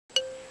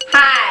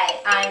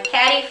I'm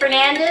Patty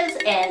Fernandez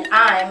and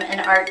I'm an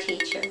art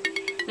teacher.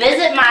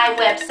 Visit my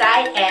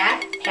website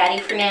at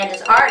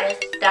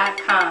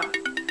pattyfernandezartist.com.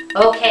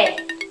 Okay,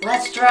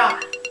 let's draw.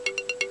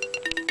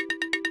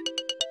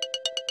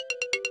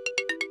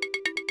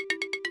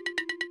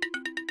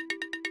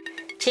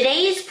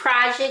 Today's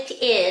project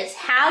is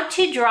how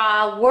to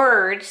draw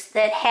words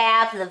that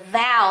have the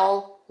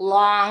vowel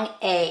long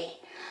A.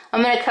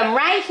 I'm going to come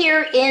right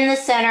here in the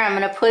center. I'm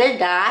going to put a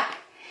dot.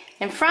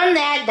 And from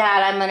that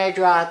dot, I'm going to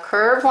draw a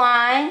curved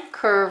line,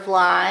 curved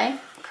line,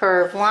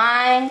 curved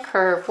line,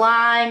 curved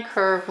line,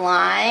 curved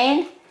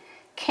line,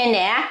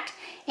 connect.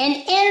 And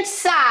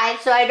inside,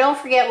 so I don't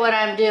forget what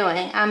I'm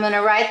doing, I'm going to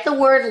write the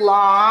word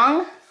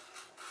long.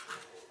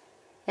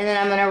 And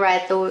then I'm going to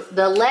write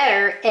the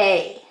letter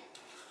A.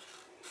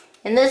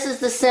 And this is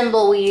the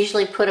symbol we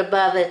usually put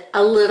above it,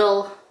 a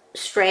little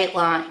straight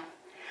line.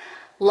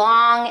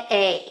 Long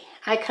A.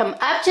 I come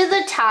up to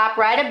the top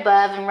right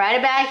above, and right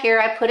about here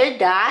I put a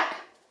dot.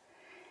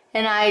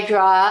 And I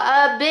draw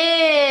a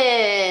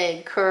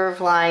big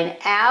curved line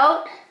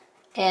out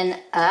and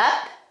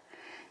up.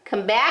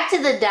 Come back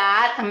to the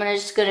dot. I'm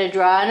just going to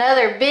draw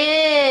another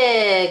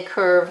big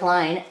curved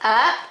line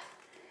up.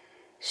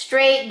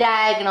 Straight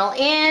diagonal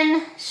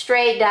in,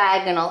 straight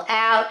diagonal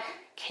out,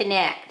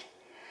 connect.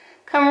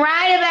 Come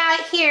right about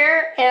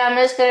here, and I'm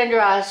just going to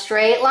draw a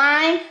straight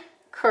line,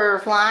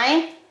 curved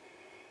line.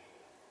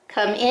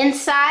 Come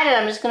inside, and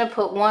I'm just going to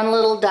put one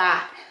little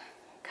dot.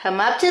 Come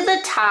up to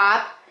the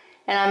top,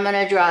 and I'm going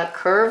to draw a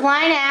curved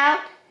line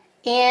out,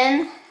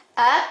 in,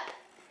 up,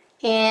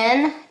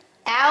 in,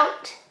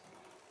 out,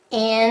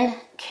 in,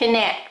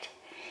 connect.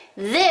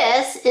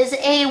 This is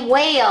a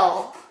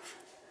whale.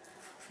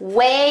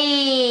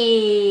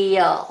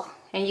 Whale.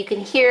 And you can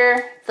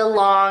hear the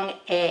long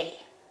A.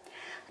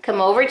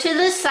 Come over to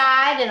the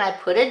side and I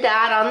put a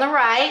dot on the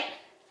right,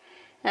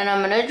 and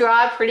I'm going to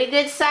draw a pretty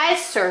good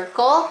sized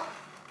circle,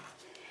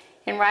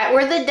 and right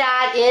where the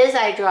dot is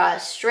I draw a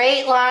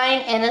straight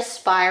line and a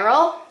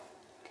spiral.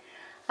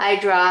 I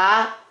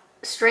draw a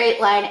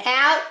straight line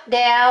out,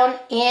 down,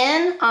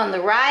 in on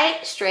the right,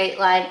 straight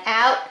line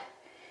out,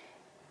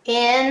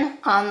 in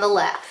on the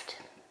left.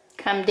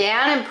 Come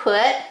down and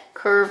put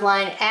curved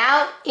line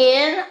out,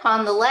 in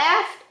on the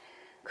left,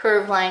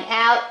 curved line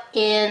out,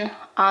 in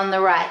on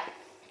the right.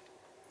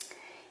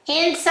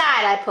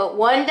 Inside I put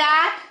one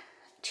dot,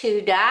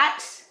 two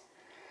dots,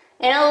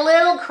 and a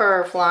little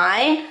curved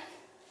line.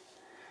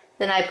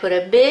 Then I put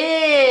a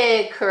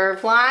big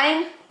curved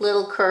line,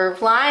 little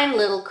curved line,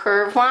 little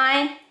curved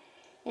line,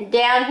 and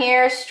down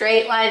here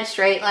straight line,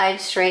 straight line,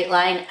 straight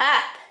line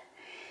up.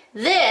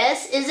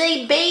 This is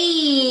a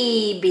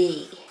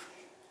baby.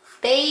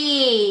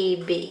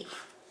 Baby.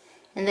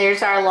 And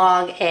there's our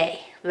long A,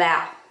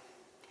 vowel.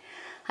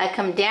 I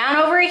come down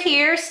over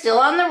here, still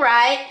on the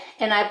right,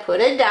 and I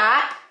put a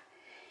dot.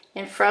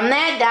 And from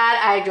that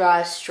dot, I draw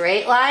a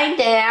straight line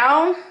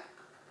down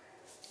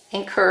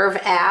and curve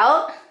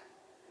out.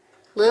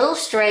 Little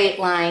straight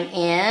line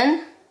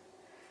in.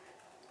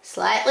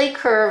 Slightly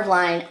curved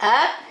line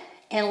up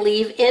and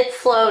leave it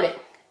floating.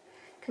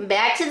 Come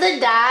back to the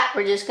dot.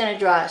 We're just going to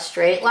draw a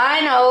straight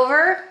line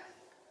over.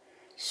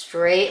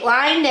 Straight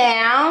line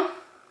down.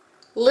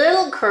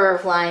 Little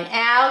curved line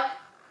out.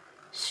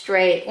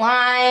 Straight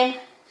line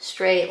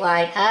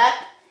up,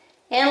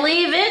 and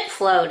leave it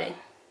floating.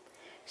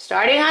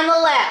 Starting on the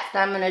left,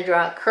 I'm going to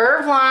draw a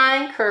curved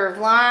line,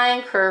 curved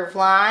line, curved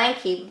line,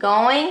 keep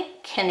going,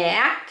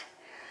 connect.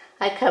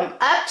 I come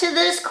up to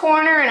this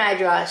corner and I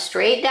draw a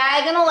straight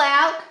diagonal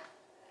out,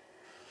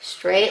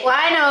 straight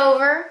line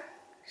over,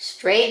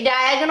 straight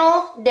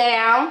diagonal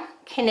down,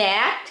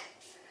 connect.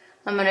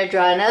 I'm going to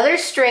draw another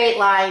straight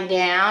line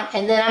down,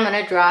 and then I'm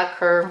going to draw a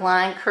curved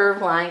line,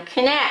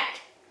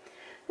 connect.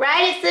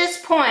 Right at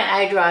this point,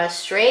 I draw a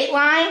straight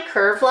line,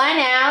 curved line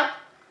out,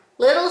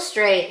 little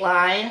straight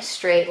line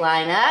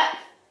up,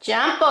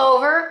 jump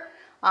over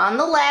on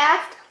the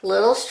left,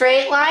 little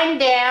straight line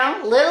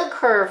down, little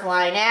curved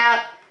line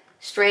out,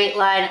 straight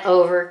line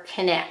over,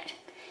 connect.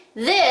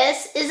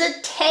 This is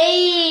a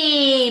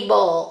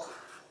table.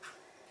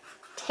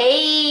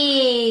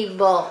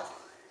 Table.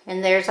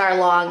 And there's our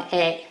long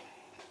A.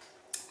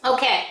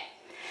 Okay,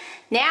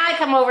 now I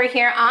come over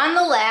here on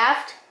the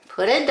left,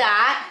 put a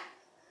dot,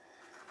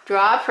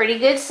 draw a pretty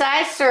good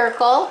sized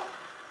circle,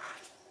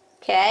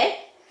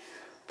 okay,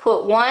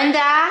 put one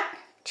dot,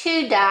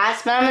 two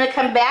dots, but I'm going to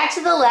come back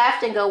to the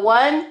left and go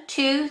 1,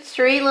 2,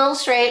 3 little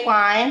straight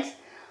lines.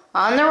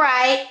 On the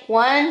right,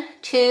 1,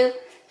 2,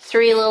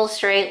 3 little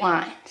straight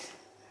lines.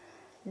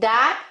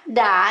 Dot,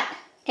 dot,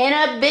 and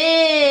a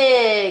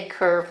big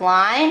curved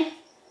line,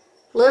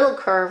 little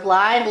curved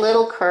line,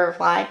 little curved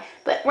line.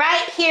 But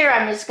right here,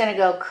 I'm just going to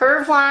go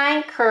curved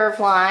line,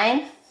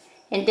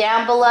 and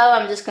down below,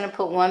 I'm just going to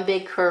put one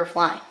big curved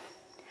line.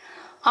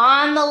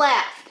 On the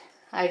left,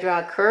 I draw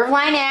a curved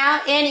line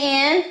out and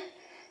in,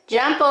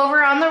 jump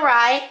over on the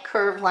right,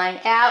 curved line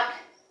out,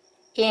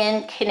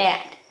 in,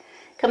 connect.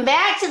 Come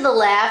back to the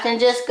left and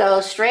just go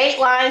straight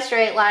line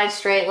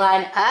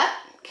up,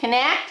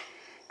 connect.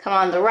 Come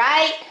on the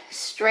right,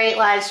 straight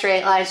line,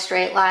 straight line,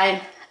 straight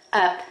line,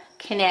 up,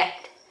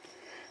 connect.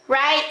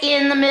 Right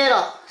in the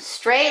middle,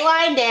 straight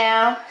line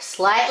down,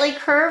 slightly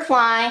curved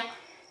line,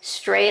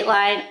 straight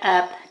line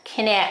up,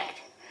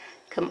 connect.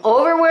 Come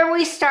over where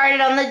we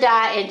started on the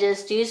dot and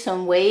just do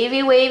some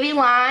wavy, wavy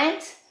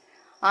lines.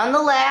 On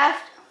the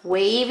left,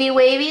 wavy,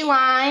 wavy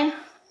line.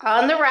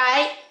 On the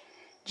right,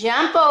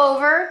 jump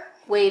over,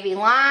 wavy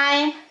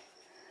line,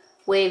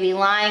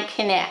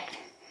 connect.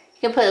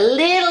 You can put a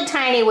little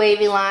tiny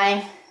wavy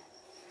line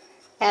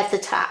at the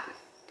top.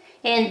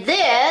 And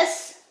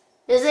this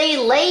is a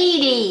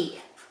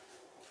lady.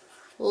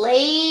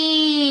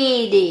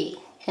 Lady.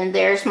 And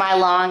there's my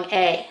long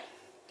A.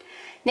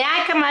 Now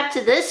I come up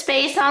to this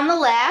space on the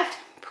left,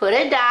 put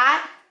a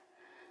dot,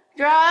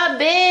 draw a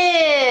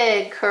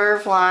big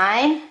curved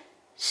line,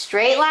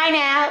 straight line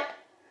out,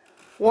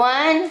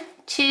 1,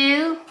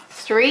 2,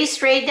 3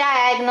 straight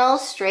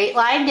diagonals, straight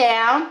line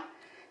down,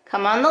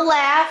 come on the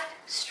left,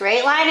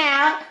 straight line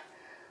out,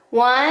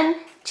 1,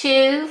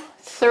 2,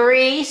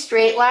 3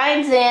 straight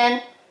lines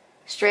in,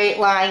 straight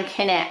line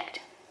connect.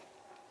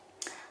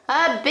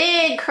 A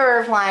big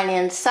curved line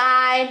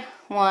inside,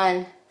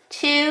 1,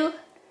 2,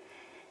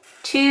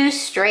 2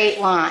 straight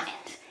lines.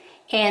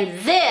 And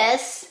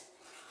this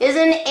is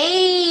an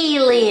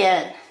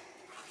alien.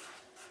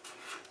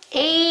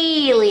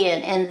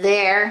 Alien, and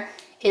there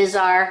is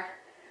our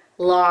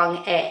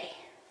long A.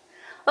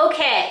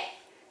 Okay.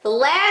 The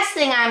last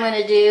thing I'm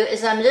going to do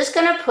is I'm just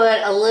going to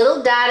put a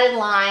little dotted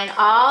line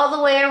all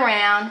the way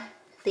around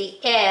the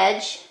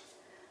edge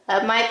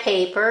of my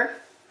paper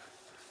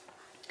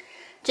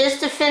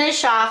just to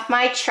finish off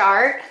my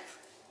chart.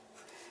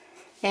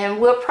 And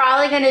we're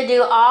probably going to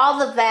do all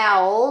the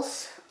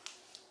vowels,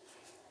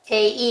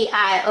 A, E,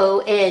 I, O,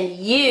 N,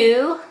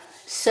 U.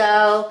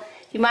 So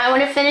you might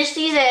want to finish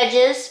these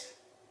edges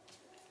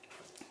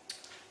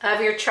of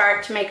your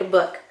chart to make a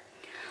book.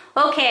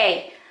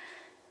 Okay.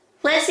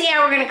 Let's see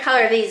how we're going to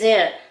color these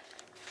in.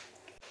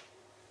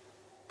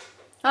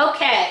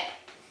 Okay.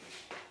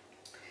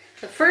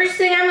 The first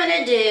thing I'm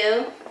going to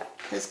do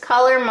is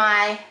color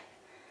my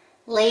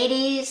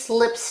lady's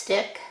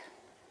lipstick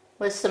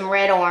with some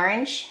red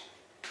orange.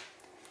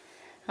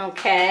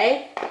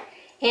 Okay.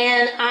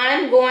 And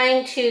I'm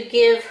going to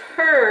give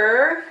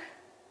her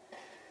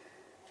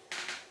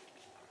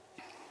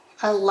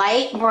a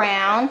light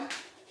brown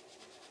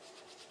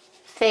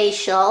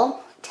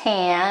facial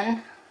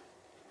tan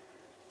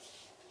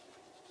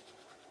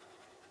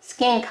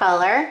skin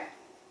color.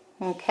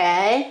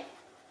 Okay.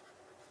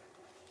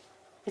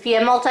 If you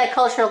have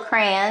multicultural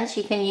crayons,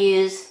 you can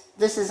use,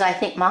 this is I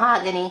think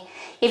mahogany.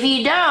 If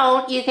you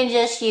don't, you can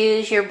just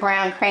use your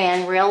brown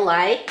crayon real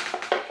light.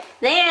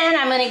 Then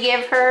I'm going to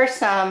give her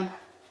some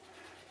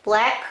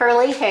black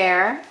curly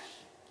hair.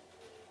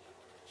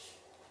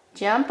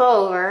 Jump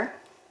over.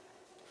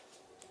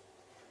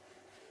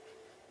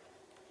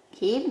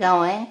 Keep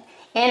going.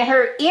 And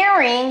her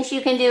earrings,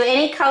 you can do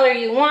any color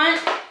you want.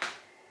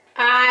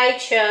 I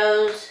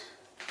chose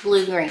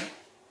blue-green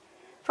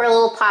for a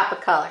little pop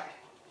of color.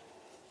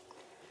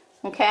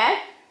 Okay?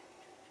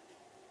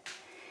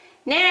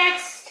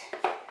 Next,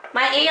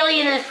 my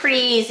alien is pretty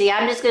easy.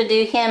 I'm just going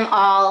to do him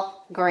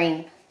all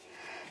green.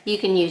 You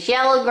can use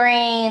yellow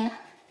green.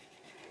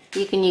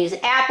 You can use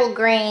apple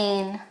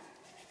green.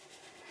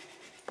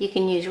 You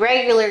can use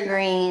regular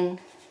green.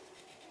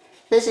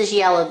 This is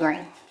yellow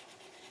green.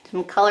 So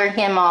I'm coloring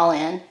him all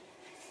in.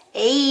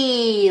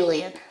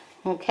 Alien.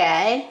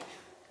 Okay?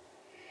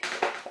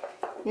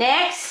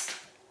 Next,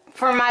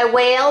 for my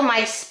whale,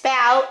 my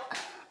spout,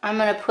 I'm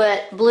going to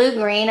put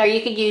blue-green, or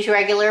you could use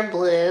regular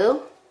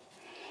blue.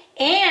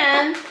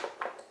 And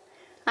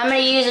I'm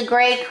going to use a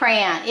gray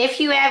crayon, if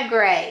you have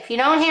gray. If you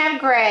don't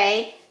have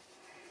gray,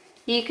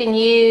 you can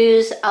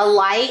use a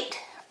light,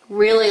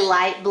 really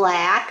light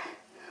black,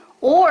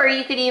 or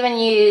you could even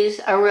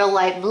use a real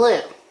light blue.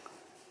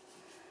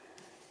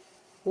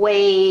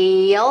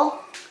 Whale.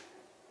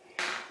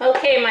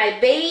 Okay, my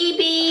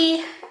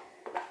baby,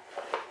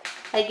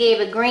 I gave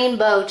a green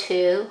bow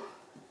to,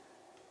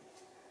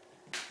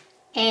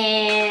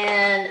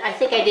 and I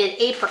think I did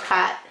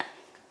apricot.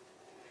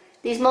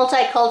 These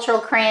multicultural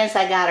crayons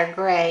I got are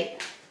great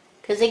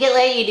because they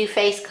let you do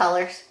face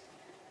colors,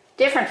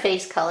 different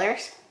face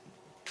colors.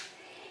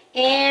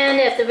 And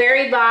at the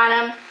very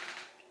bottom,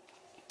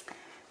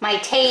 my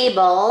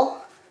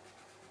table,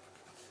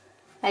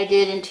 I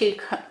did in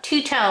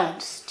two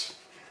tones.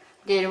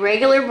 Did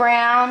regular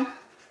brown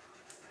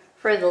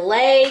for the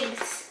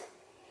legs,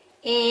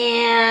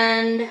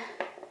 and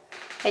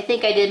I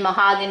think I did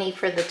mahogany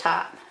for the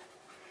top.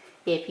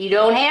 If you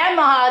don't have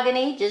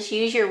mahogany, just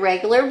use your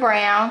regular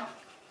brown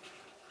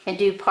and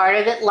do part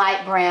of it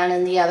light brown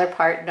and the other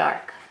part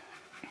dark.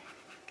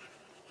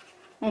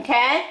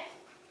 Okay?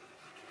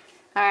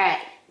 Alright,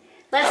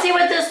 let's see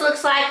what this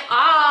looks like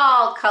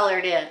all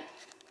colored in.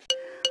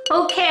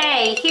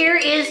 Okay, here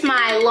is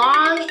my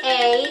long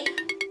A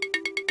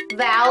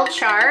vowel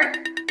chart.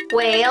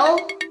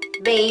 Whale,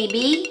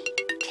 baby,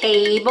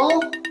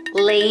 table,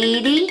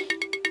 lady,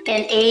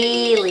 and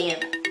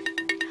alien.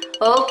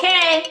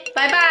 Okay,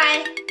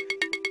 bye-bye.